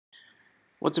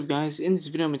What's up guys, in this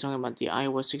video I'm talking about the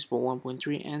iOS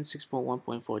 6.1.3 and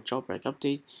 6.1.4 jailbreak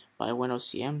update by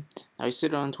WinOCM. Now I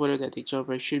said on Twitter that the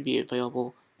jailbreak should be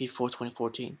available before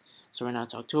 2014. So right now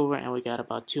it's October and we got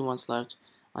about 2 months left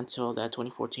until that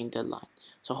 2014 deadline.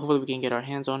 So hopefully we can get our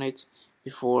hands on it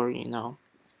before, the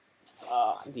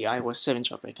iOS 7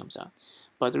 jailbreak comes out.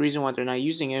 But the reason why they're not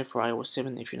using it for iOS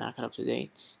 7 if you're not caught up to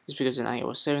date is because in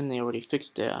iOS 7 they already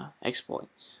fixed the exploit.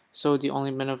 So the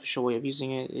only beneficial way of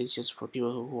using it is just for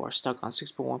people who are stuck on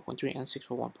 6.1.3 and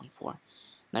 6.1.4.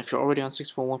 Now if you're already on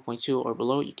 6.1.2 or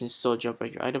below, you can still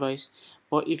jailbreak your iDevice,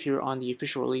 but if you're on the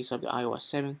official release of the iOS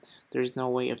 7, there's no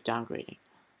way of downgrading,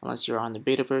 unless you're on the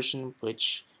beta version,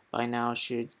 which by now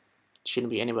shouldn't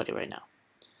be anybody right now.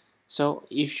 So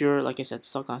if you're, like I said,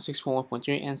 stuck on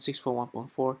 6.1.3 and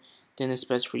 6.1.4, then it's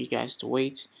best for you guys to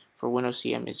wait, for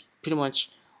WinOCM is pretty much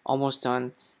almost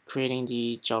done creating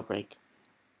the jailbreak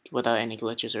without any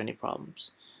glitches or any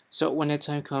problems. So when that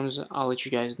time comes, I'll let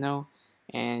you guys know,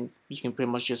 and you can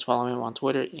pretty much just follow him on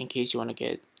Twitter in case you want to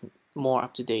get more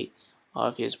up to date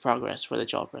of his progress for the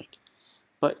jailbreak.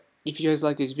 But if you guys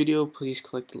like this video, please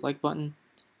click the like button.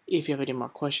 If you have any more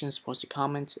questions, post a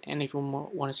comment, and if you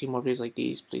want to see more videos like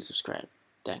these, please subscribe.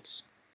 Thanks.